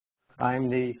I'm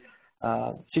the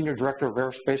Senior Director of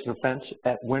Aerospace and Defense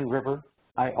at Wind River.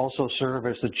 I also serve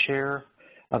as the chair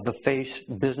of the FACE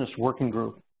Business Working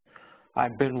Group.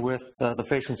 I've been with the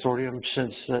FACE Consortium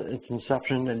since its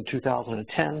inception in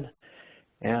 2010,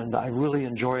 and I really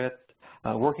enjoy it.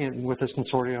 Working with this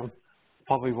consortium,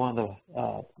 probably one of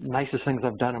the nicest things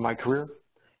I've done in my career.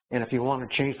 And if you want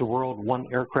to change the world one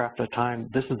aircraft at a time,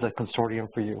 this is the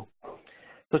consortium for you.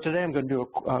 So today I'm going to do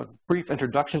a brief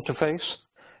introduction to FACE,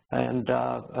 and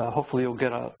hopefully you'll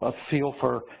get a feel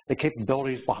for the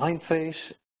capabilities behind FACE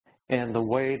and the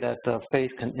way that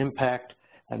FACE can impact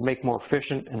and make more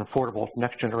efficient and affordable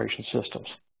next generation systems.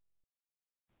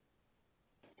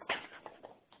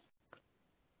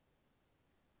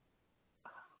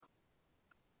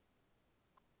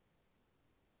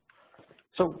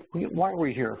 So why are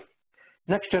we here?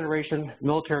 Next generation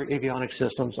military avionics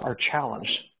systems are challenged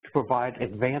to provide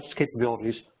advanced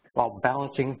capabilities while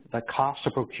balancing the cost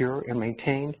to procure and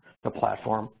maintain the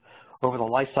platform over the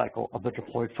life cycle of the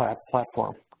deployed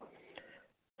platform.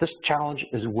 This challenge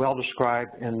is well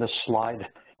described in this slide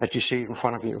that you see in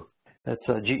front of you. It's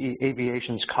GE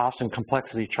Aviation's cost and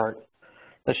complexity chart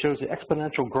that shows the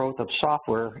exponential growth of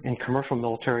software in commercial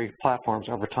military platforms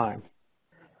over time.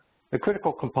 The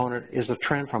critical component is the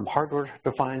trend from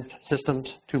hardware-defined systems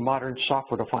to modern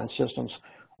software-defined systems,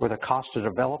 where the cost to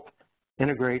develop,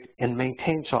 integrate, and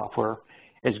maintain software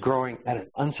is growing at an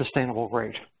unsustainable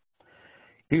rate.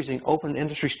 Using open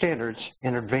industry standards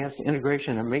and advanced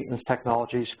integration and maintenance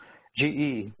technologies,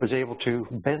 GE was able to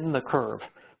bend the curve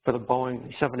for the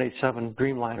Boeing 787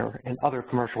 Dreamliner and other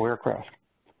commercial aircraft.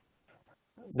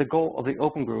 The goal of the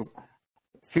Open Group,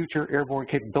 Future Airborne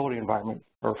Capability Environment,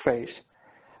 or FACE,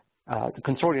 the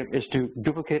consortium is to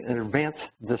duplicate and advance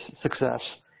this success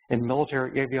in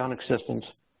military avionics systems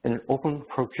in an open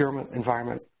procurement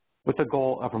environment with the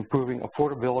goal of improving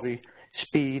affordability,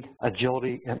 speed,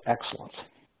 agility, and excellence.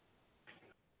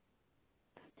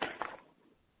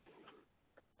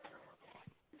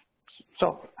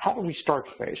 So how do we start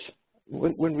FACE?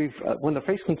 When the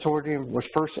FACE Consortium was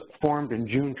first formed in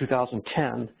June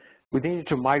 2010, we needed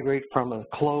to migrate from a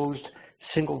closed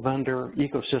single vendor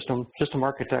ecosystem system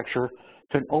architecture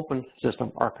to an open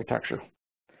system architecture.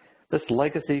 This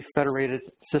legacy federated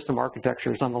system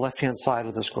architecture is on the left-hand side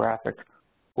of this graphic,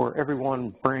 where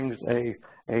everyone brings a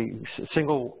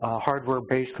single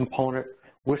hardware-based component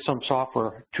with some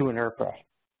software to an aircraft.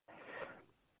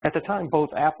 At the time,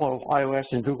 both Apple iOS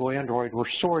and Google Android were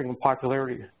soaring in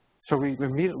popularity, so we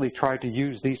immediately tried to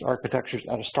use these architectures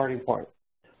as a starting point.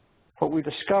 But we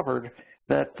discovered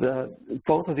that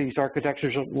both of these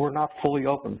architectures were not fully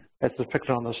open, as depicted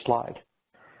on this slide.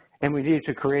 And we needed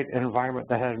to create an environment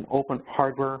that had an open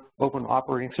hardware, open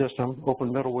operating system,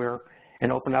 open middleware,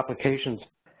 and open applications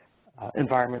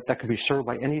environment that could be served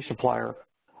by any supplier,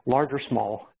 large or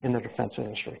small, in the defense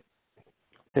industry.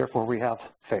 Therefore, we have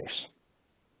FACE.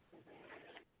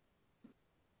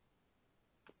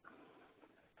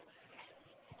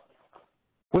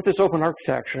 With this open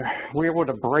architecture, we were able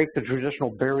to break the traditional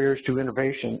barriers to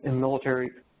innovation in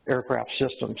military aircraft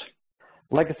systems.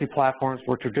 Legacy platforms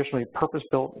were traditionally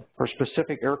purpose-built for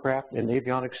specific aircraft, and the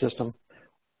avionics system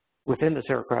within this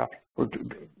aircraft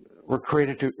were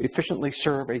created to efficiently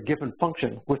serve a given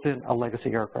function within a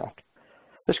legacy aircraft.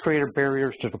 This created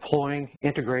barriers to deploying,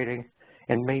 integrating,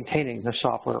 and maintaining the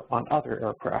software on other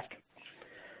aircraft.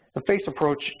 The FACE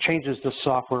approach changes the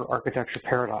software architecture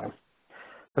paradigm.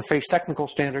 The FACE technical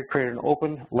standard created an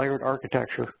open, layered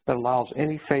architecture that allows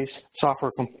any FACE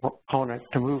software component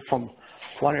to move from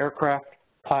one aircraft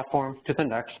platform to the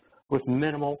next with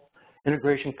minimal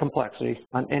integration complexity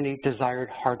on any desired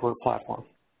hardware platform.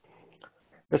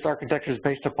 This architecture is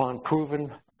based upon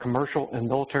proven commercial and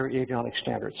military avionics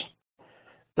standards.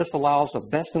 This allows the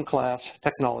best-in-class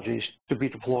technologies to be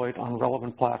deployed on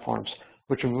relevant platforms,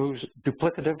 which removes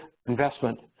duplicative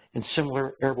investment in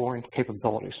similar airborne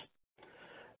capabilities.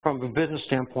 From a business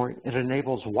standpoint, it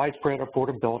enables widespread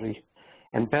affordability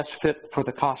and best fit for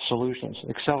the cost solutions,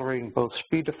 accelerating both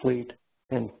speed to fleet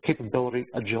and capability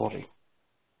agility.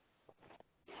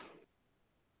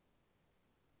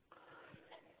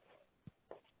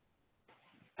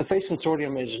 The FACE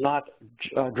Consortium is not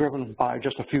driven by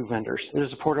just a few vendors. It is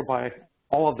supported by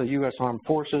all of the U.S. Armed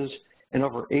Forces and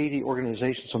over 80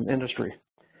 organizations from industry,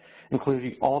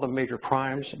 including all the major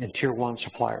primes and Tier 1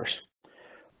 suppliers.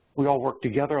 We all work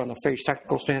together on the FACE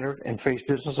technical standard and FACE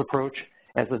business approach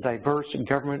as a diverse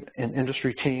government and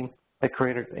industry team that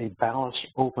created a balanced,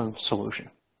 open solution.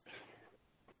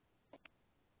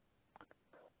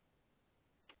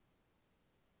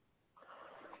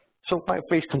 So why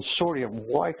FACE Consortium?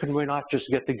 Why couldn't we not just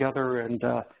get together and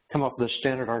come up with a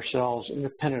standard ourselves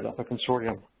independent of a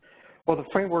consortium? Well, the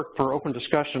framework for open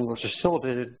discussion was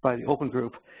facilitated by the Open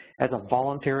Group as a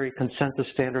voluntary consensus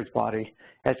standards body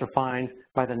as defined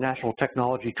by the National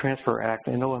Technology Transfer Act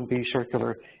and OMB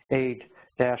Circular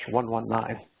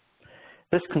A-119.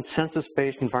 This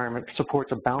consensus-based environment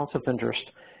supports a balance of interest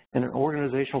and an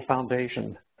organizational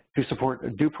foundation to support a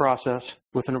due process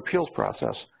with an appeals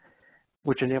process,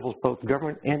 which enables both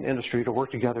government and industry to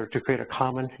work together to create a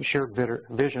common shared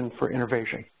vision for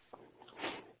innovation.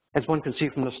 As one can see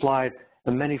from the slide,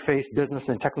 the many FACE business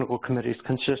and technical committees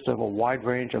consist of a wide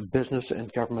range of business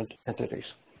and government entities.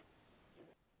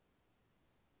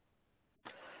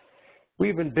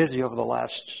 We've been busy over the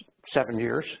last 7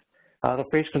 years. The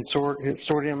FACE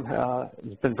Consortium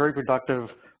has been very productive.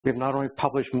 We have not only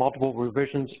published multiple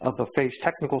revisions of the FACE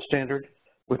technical standard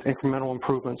with incremental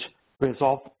improvements,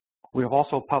 we have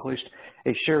also published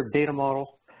a shared data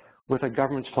model with a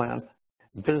governance plan,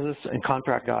 business and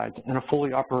contract guides, and a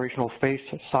fully operational FACE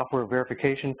software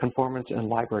verification, conformance, and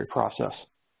library process.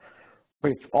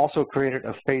 We've also created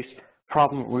a FACE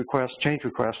problem request, change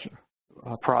request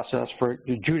process for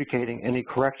adjudicating any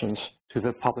corrections to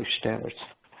the published standards.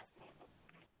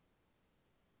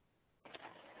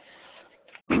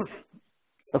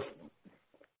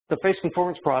 The FACE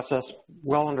conformance process,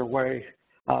 well underway,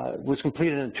 was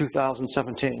completed in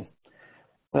 2017.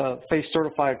 The FACE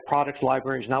certified products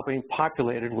library is now being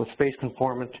populated with FACE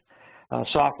conformant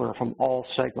software from all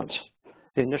segments.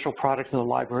 The initial products in the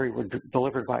library were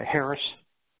delivered by Harris,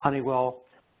 Honeywell,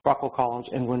 Rockwell Collins,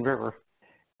 and Wind River,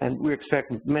 and we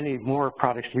expect many more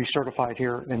products to be certified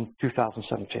here in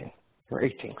 2017, or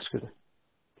 18, excuse me.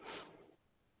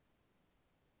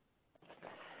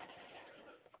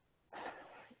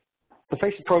 The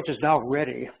FACE approach is now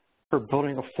ready for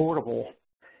building affordable,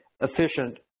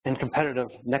 efficient, and competitive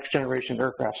next-generation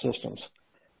aircraft systems.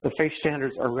 The FACE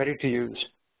standards are ready to use,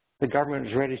 the government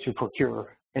is ready to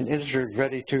procure, and industry is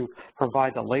ready to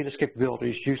provide the latest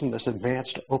capabilities using this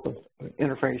advanced open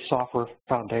interface software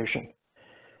foundation.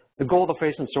 The goal of the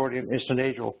FACE Consortium is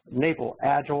to enable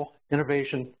agile,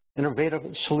 innovative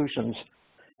solutions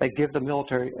that give the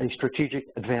military a strategic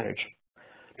advantage.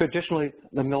 Traditionally,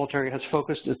 the military has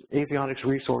focused its avionics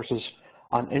resources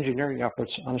on engineering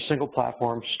efforts on a single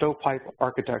platform, stovepipe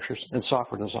architectures, and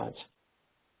software designs.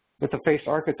 With the FACE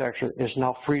architecture, it is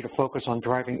now free to focus on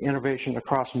driving innovation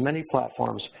across many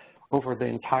platforms over the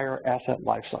entire asset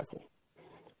lifecycle.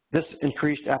 This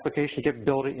increased application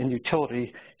capability and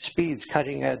utility speeds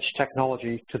cutting-edge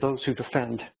technology to those who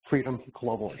defend freedom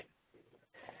globally.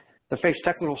 The FACE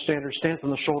technical standard stands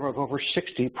on the shoulder of over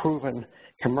 60 proven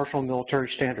commercial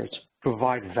military standards to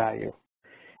provide value.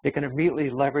 It can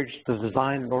immediately leverage the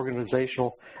design and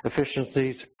organizational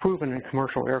efficiencies proven in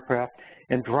commercial aircraft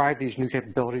and drive these new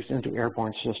capabilities into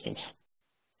airborne systems.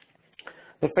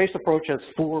 The FACE approach has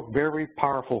 4 very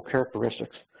powerful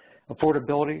characteristics: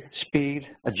 affordability, speed,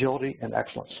 agility, and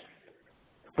excellence.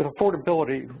 With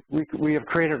affordability, we have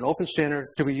created an open standard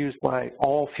to be used by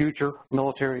all future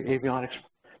military avionics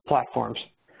platforms,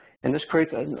 and this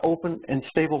creates an open and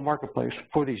stable marketplace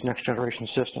for these next generation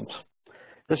systems.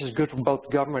 This is good for both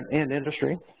government and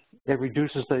industry. It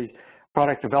reduces the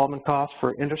product development costs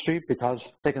for industry because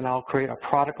they can now create a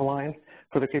product line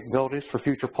for the capabilities for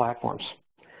future platforms.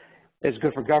 It's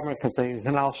good for government because they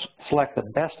can now select the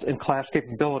best-in-class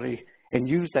capability and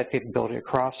use that capability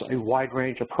across a wide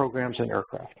range of programs and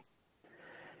aircraft.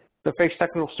 The FACE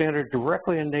technical standard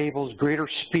directly enables greater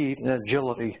speed and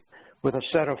agility with a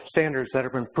set of standards that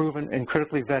have been proven and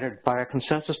critically vetted by a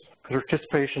consensus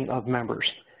participation of members.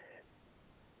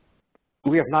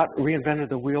 We have not reinvented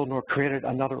the wheel nor created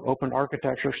another open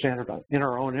architecture standard in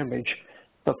our own image.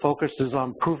 The focus is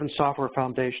on proven software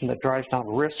foundation that drives down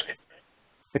risk,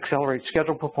 accelerates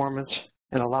schedule performance,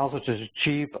 and allows us to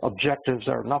achieve objectives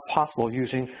that are not possible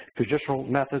using traditional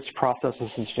methods, processes,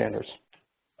 and standards.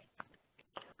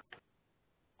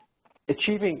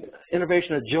 Achieving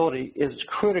innovation agility is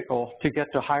critical to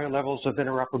get to higher levels of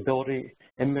interoperability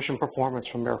and mission performance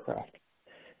from aircraft.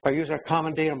 By using a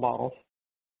common data model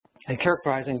and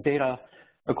characterizing data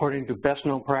according to best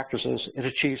known practices, it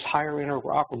achieves higher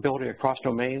interoperability across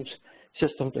domains,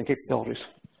 systems, and capabilities.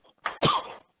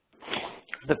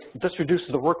 This reduces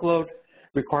the workload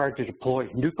required to deploy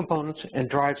new components and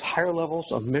drives higher levels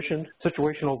of mission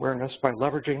situational awareness by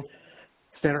leveraging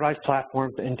standardized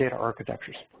platforms and data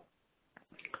architectures.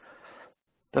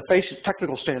 The FACE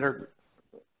technical standard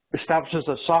establishes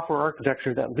a software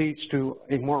architecture that leads to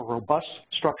a more robust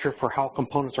structure for how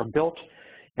components are built,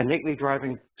 innately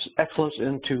driving excellence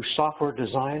into software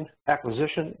design,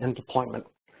 acquisition, and deployment.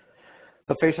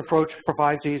 The FACE approach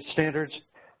provides these standards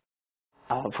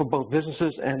for both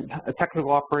businesses and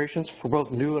technical operations for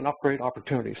both new and upgrade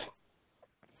opportunities.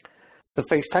 The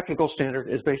FACE technical standard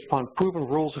is based upon proven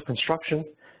rules of construction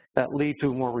that lead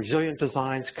to more resilient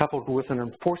designs coupled with an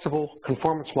enforceable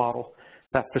conformance model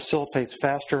that facilitates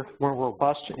faster, more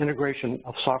robust integration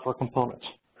of software components.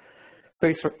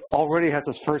 FACE already has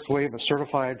its first wave of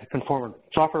certified conformant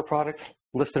software products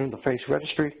listed in the FACE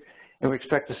registry, and we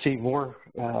expect to see more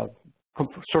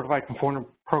certified conformant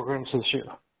programs this year.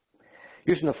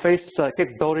 Using the FACE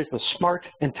capabilities is a smart,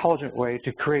 intelligent way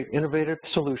to create innovative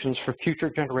solutions for future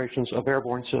generations of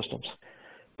airborne systems.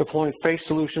 Deploying FACE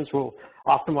solutions will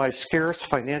optimize scarce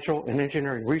financial and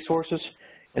engineering resources,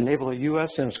 enable the U.S.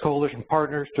 and its coalition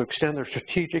partners to extend their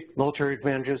strategic military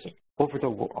advantages over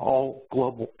all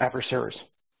global adversaries.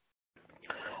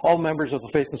 All members of the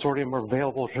FACE Consortium are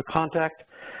available to contact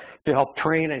to help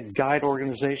train and guide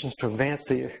organizations to advance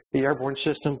the airborne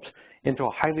systems into a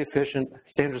highly efficient,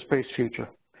 standards-based future.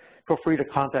 Feel free to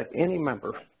contact any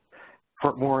member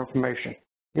for more information.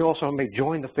 You also may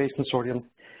join the FACE Consortium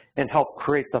and help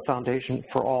create the foundation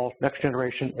for all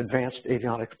next-generation advanced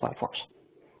avionics platforms.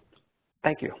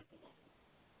 Thank you.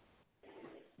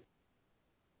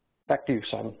 Back to you,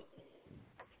 Simon.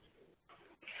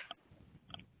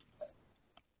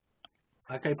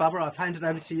 Okay, Bubba, I've handed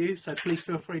over to you, so please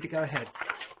feel free to go ahead.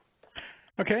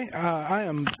 Okay, I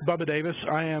am Bubba Davis.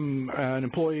 I am an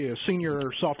employee, a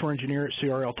senior software engineer at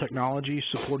CRL Technologies,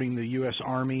 supporting the U.S.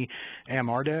 Army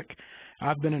AMRDEC.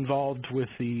 I've been involved with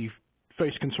the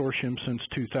FACE Consortium since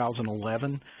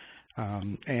 2011,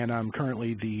 and I'm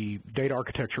currently the Data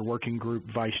Architecture Working Group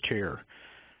Vice Chair.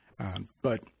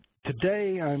 But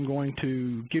today I'm going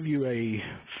to give you a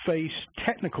FACE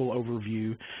technical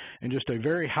overview and just a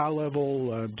very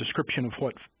high-level description of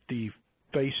what the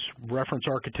FACE reference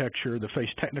architecture, the FACE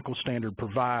technical standard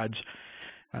provides,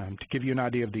 to give you an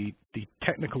idea of the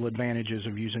technical advantages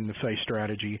of using the FACE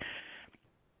strategy.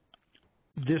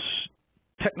 This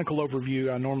technical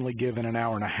overview I normally give in an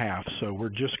hour and a half, so we're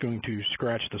just going to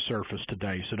scratch the surface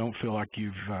today, so don't feel like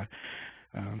you've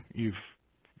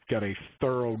got a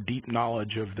thorough, deep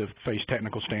knowledge of the FACE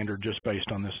technical standard just based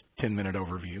on this 10-minute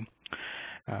overview.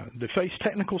 The FACE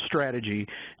technical strategy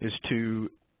is to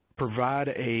provide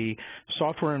a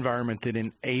software environment that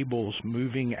enables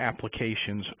moving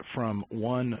applications from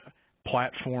one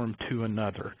platform to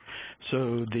another.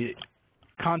 So the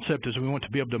concept is we want to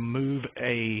be able to move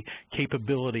a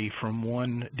capability from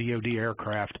one DoD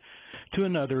aircraft to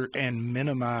another and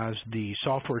minimize the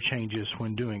software changes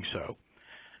when doing so.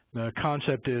 The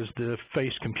concept is the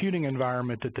FACE computing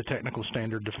environment that the technical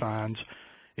standard defines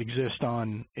exists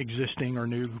on existing or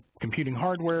new computing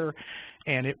hardware,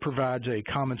 and it provides a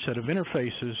common set of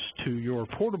interfaces to your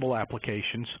portable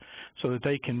applications so that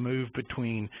they can move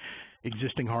between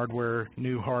existing hardware,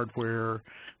 new hardware,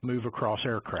 move across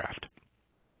aircraft.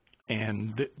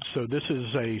 And so this is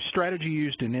a strategy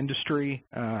used in industry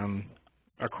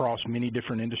across many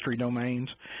different industry domains,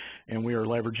 and we are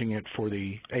leveraging it for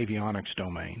the avionics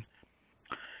domain.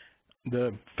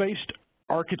 The FACE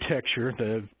architecture,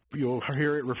 you'll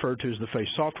hear it referred to as the FACE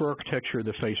software architecture,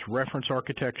 the FACE reference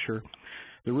architecture.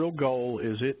 The real goal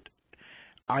is it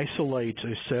isolates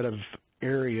a set of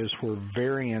areas where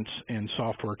variance in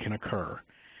software can occur.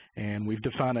 And we've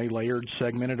defined a layered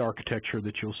segmented architecture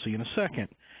that you'll see in a second.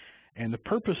 And the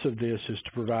purpose of this is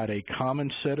to provide a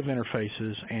common set of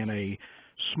interfaces and a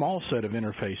small set of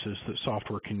interfaces that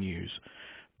software can use.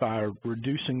 By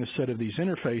reducing the set of these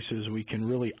interfaces, we can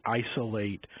really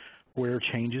isolate where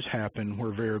changes happen,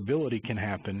 where variability can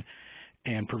happen,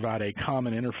 and provide a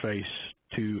common interface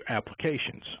to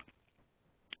applications.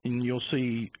 And you'll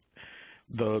see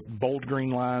the bold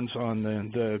green lines on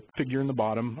the figure in the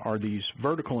bottom are these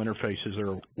vertical interfaces that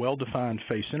are well-defined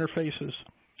FACE interfaces.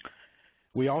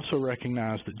 We also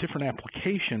recognize that different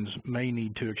applications may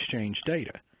need to exchange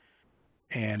data.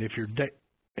 And if your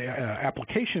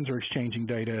applications are exchanging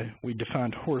data, we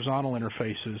defined horizontal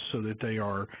interfaces so that they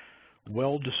are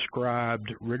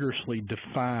well-described, rigorously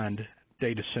defined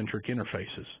data-centric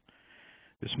interfaces.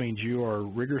 This means you are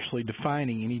rigorously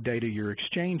defining any data you're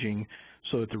exchanging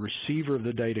so that the receiver of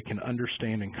the data can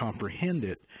understand and comprehend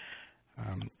it.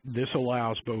 This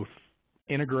allows both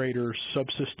integrators,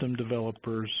 subsystem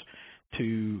developers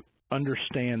to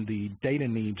understand the data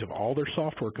needs of all their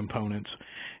software components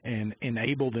and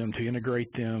enable them to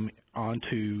integrate them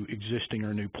onto existing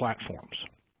or new platforms.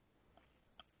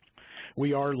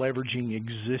 We are leveraging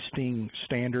existing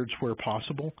standards where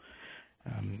possible,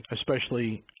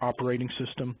 especially operating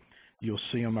system. You'll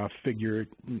see on my figure it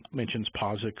mentions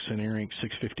POSIX and ARINC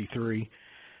 653.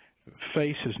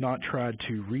 FACE has not tried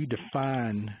to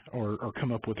redefine or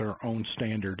come up with our own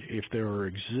standard. If there are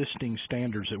existing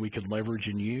standards that we could leverage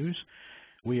and use,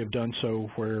 we have done so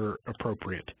where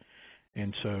appropriate.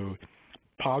 And so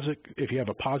POSIX, if you have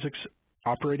a POSIX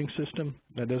operating system,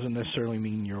 that doesn't necessarily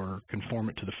mean you're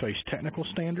conformant to the FACE technical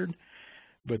standard,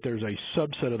 but there's a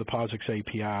subset of the POSIX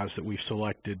APIs that we've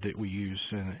selected that we use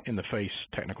in the FACE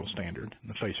technical standard,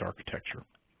 the FACE architecture.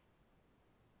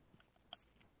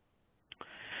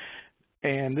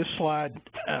 And this slide,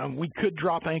 we could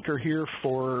drop anchor here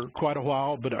for quite a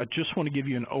while, but I just want to give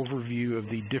you an overview of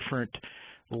the different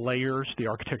layers, the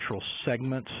architectural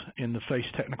segments in the FACE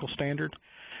technical standard.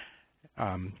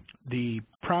 The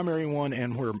primary one,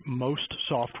 and where most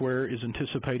software is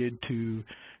anticipated to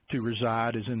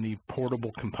reside, is in the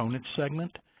portable components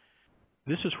segment.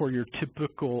 This is where your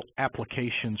typical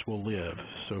applications will live.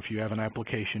 So if you have an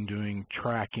application doing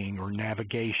tracking or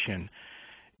navigation,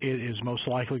 it is most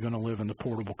likely going to live in the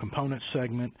portable components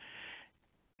segment.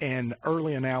 And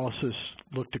early analysis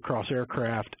looked across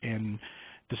aircraft and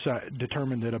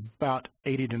determined that about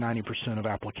 80 to 90% of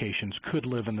applications could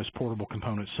live in this portable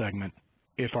components segment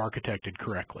if architected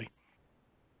correctly.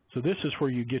 So this is where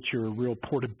you get your real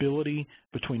portability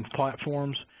between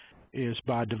platforms, is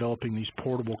by developing these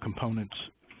portable components.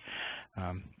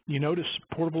 You notice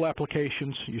portable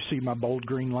applications, you see my bold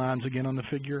green lines again on the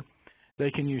figure.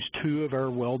 They can use two of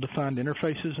our well-defined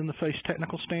interfaces in the FACE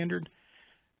technical standard.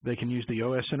 They can use the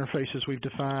OS interfaces we've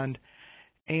defined,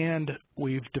 and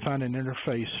we've defined an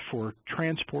interface for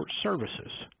transport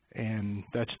services. And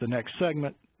that's the next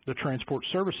segment. The transport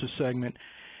services segment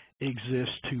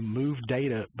exists to move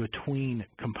data between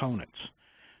components.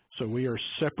 So we are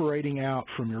separating out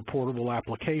from your portable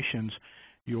applications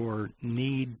your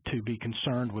need to be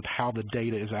concerned with how the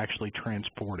data is actually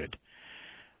transported.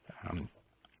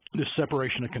 This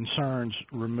separation of concerns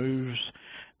removes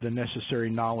the necessary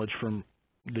knowledge from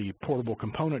the portable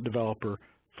component developer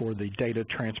for the data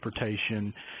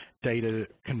transportation, data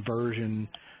conversion.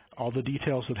 All the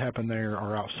details that happen there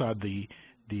are outside the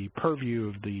purview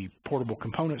of the portable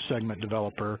component segment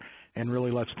developer, and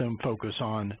really lets them focus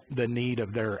on the need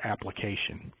of their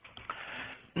application.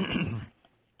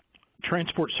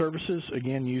 Transport services,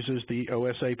 again, uses the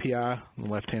OS API on the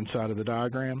left-hand side of the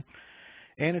diagram.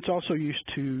 And it's also used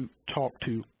to talk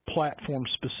to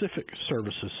platform-specific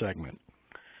services segment.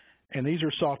 And these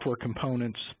are software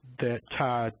components that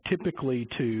tie typically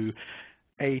to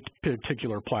a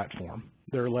particular platform.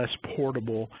 They're less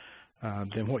portable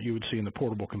than what you would see in the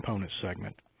portable components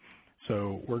segment.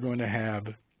 So we're going to have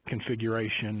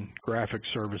configuration, graphic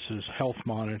services, health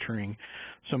monitoring.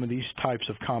 Some of these types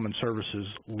of common services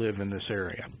live in this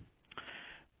area.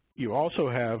 You also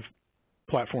have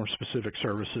platform-specific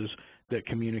services that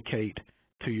communicate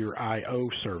to your I/O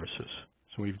services.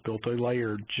 So we've built a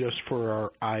layer just for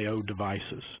our I/O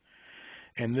devices.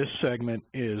 And this segment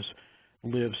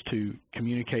lives to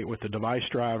communicate with the device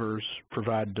drivers,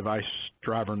 provide device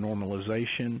driver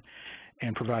normalization,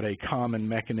 and provide a common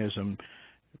mechanism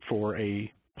for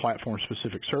a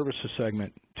platform-specific services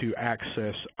segment to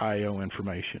access I/O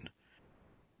information.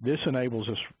 This enables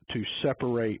us to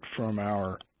separate from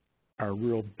our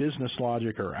real business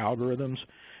logic or algorithms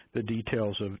the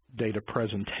details of data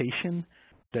presentation,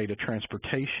 data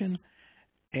transportation,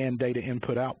 and data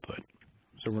input-output.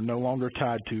 So we're no longer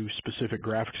tied to specific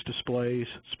graphics displays,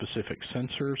 specific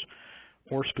sensors,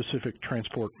 or specific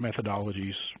transport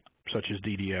methodologies such as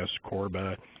DDS,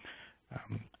 CORBA,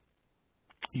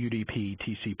 UDP,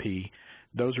 TCP.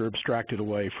 Those are abstracted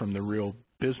away from the real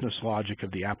business logic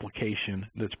of the application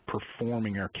that's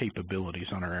performing our capabilities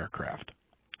on our aircraft.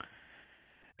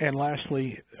 And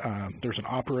lastly, there's an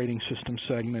operating system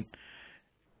segment.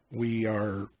 We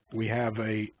have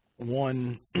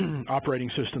one operating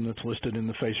system that's listed in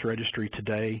the FACE registry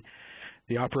today.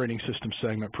 The operating system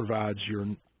segment provides your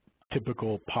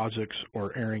typical POSIX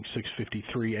or ARINC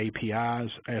 653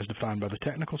 APIs as defined by the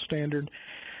technical standard.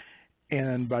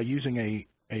 And by using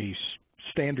a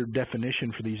standard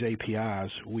definition for these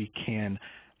APIs, we can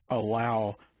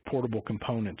allow portable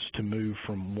components to move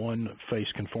from one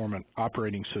FACE conformant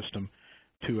operating system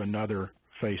to another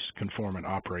FACE conformant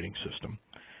operating system.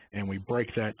 And we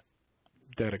break that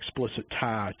explicit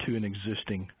tie to an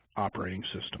existing operating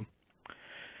system.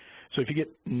 So if you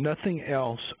get nothing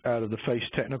else out of the FACE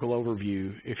technical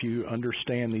overview, if you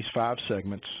understand these 5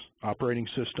 segments, operating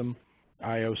system,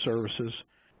 I/O services,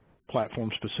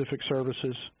 platform-specific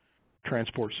services,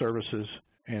 transport services,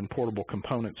 and portable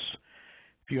components,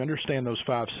 if you understand those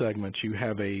 5 segments, you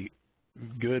have a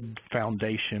good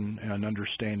foundation and an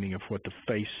understanding of what the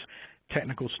FACE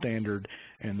technical standard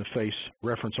and the FACE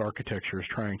reference architecture is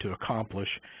trying to accomplish,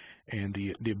 and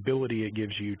the ability it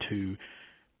gives you to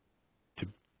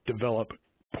develop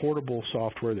portable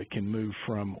software that can move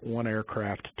from one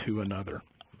aircraft to another.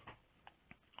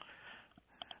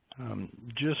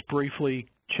 Just briefly,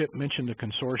 Chip mentioned the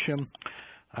consortium.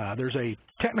 There's a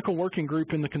technical working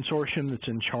group in the consortium that's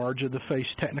in charge of the FACE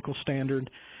technical standard,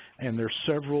 and there's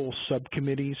several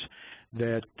subcommittees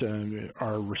that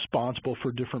are responsible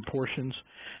for different portions.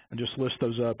 And just list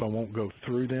those up. I won't go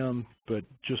through them, but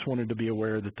just wanted to be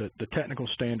aware that the technical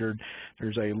standard,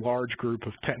 there's a large group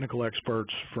of technical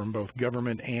experts from both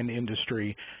government and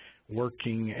industry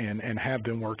working and have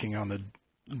been working on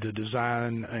the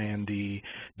design and the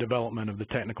development of the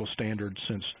technical standard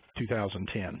since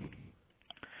 2010.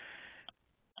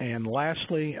 And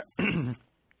lastly,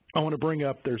 I want to bring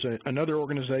up there's another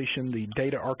organization, the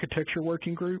Data Architecture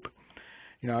Working Group.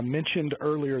 You know, I mentioned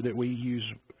earlier that we use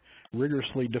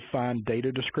rigorously defined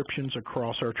data descriptions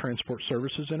across our transport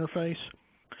services interface.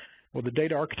 Well, the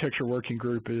Data Architecture Working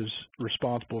Group is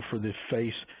responsible for the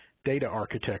FACE data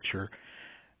architecture.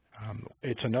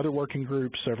 It's another working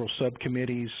group, several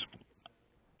subcommittees.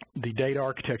 The data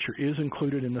architecture is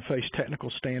included in the FACE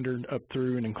technical standard up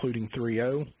through and including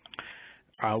 3.0.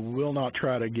 I will not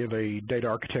try to give a data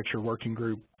architecture working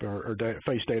group or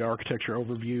FACE data architecture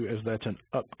overview, as that's an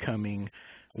upcoming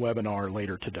webinar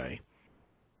later today.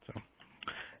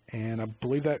 And I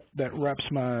believe that wraps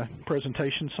my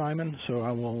presentation, Simon, so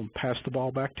I will pass the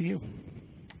ball back to you.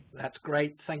 That's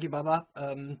great. Thank you, Baba.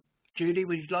 Judy,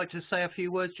 would you like to say a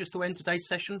few words just to end today's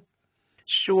session?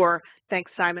 Sure.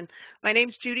 Thanks, Simon. My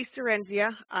name's Judy Cerenzia.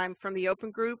 I'm from the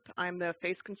Open Group. I'm the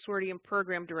FACE Consortium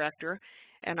Program Director.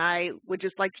 And I would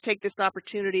just like to take this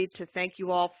opportunity to thank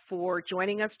you all for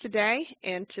joining us today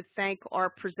and to thank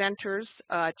our presenters,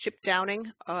 Chip Downing,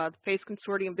 FACE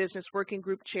Consortium Business Working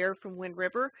Group Chair from Wind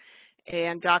River,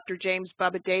 and Dr. James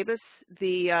Bubba Davis,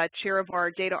 the chair of our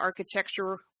data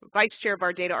architecture, vice chair of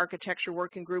our data architecture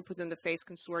working group within the FACE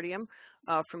Consortium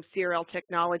from CRL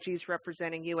Technologies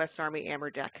representing U.S. Army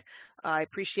AMRDEC. I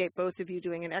appreciate both of you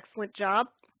doing an excellent job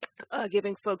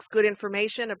giving folks good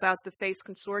information about the FACE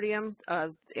Consortium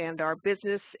and our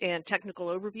business and technical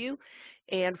overview.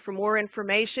 And for more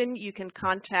information, you can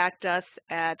contact us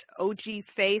at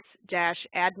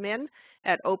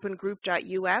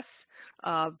ogface-admin@opengroup.us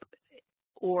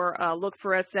or look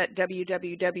for us at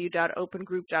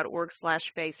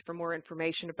www.opengroup.org/face for more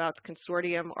information about the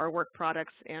consortium, our work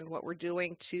products, and what we're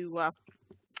doing to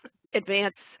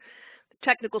advance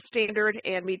technical standard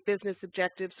and meet business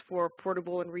objectives for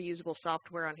portable and reusable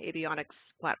software on avionics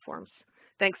platforms.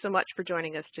 Thanks so much for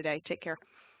joining us today. Take care.